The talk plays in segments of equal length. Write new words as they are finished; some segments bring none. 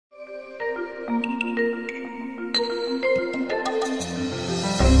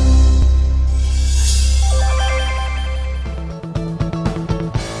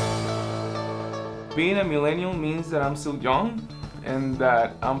a millennial means that I'm still young and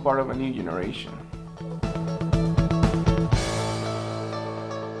that I'm part of a new generation.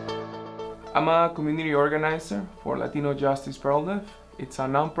 I'm a community organizer for LatinoJustice PRLDEF. It's a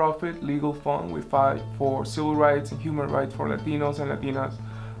non-profit legal fund. We fight for civil rights and human rights for Latinos and Latinas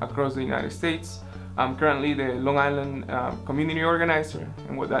across the United States. I'm currently the Long Island community organizer,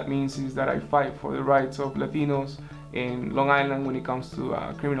 and what that means is that I fight for the rights of Latinos in Long Island when it comes to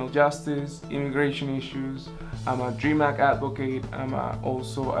criminal justice, immigration issues. I'm a DREAM Act advocate. I'm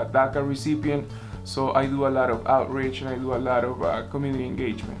also a DACA recipient, so I do a lot of outreach and I do a lot of community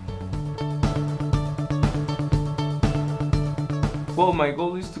engagement. Well, my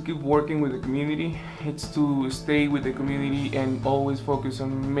goal is to keep working with the community. It's to stay with the community and always focus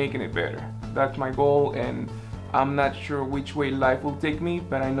on making it better. That's my goal, and I'm not sure which way life will take me,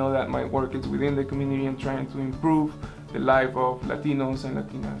 but I know that my work is within the community and trying to improve the life of Latinos and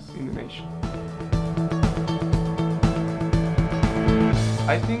Latinas in the nation.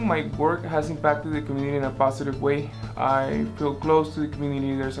 I think my work has impacted the community in a positive way. I feel close to the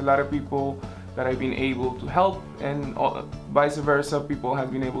community. There's a lot of people that I've been able to help, and vice versa, people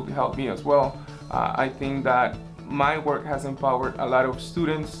have been able to help me as well. I think that my work has empowered a lot of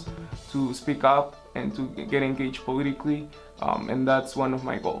students to speak up and to get engaged politically, and that's one of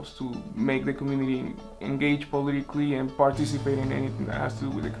my goals, to make the community engage politically and participate in anything that has to do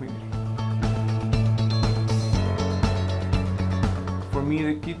with the community. For me,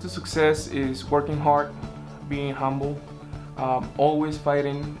 the key to success is working hard, being humble, always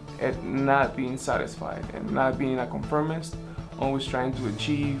fighting and not being satisfied and not being a conformist, always trying to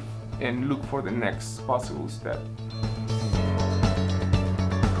achieve and look for the next possible step.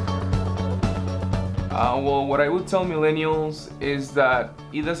 Well, what I would tell millennials is that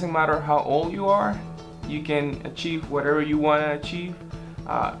it doesn't matter how old you are, you can achieve whatever you want to achieve.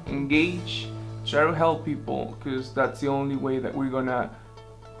 Engage, try to help people, because that's the only way that we're gonna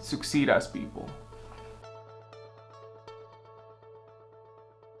succeed as people.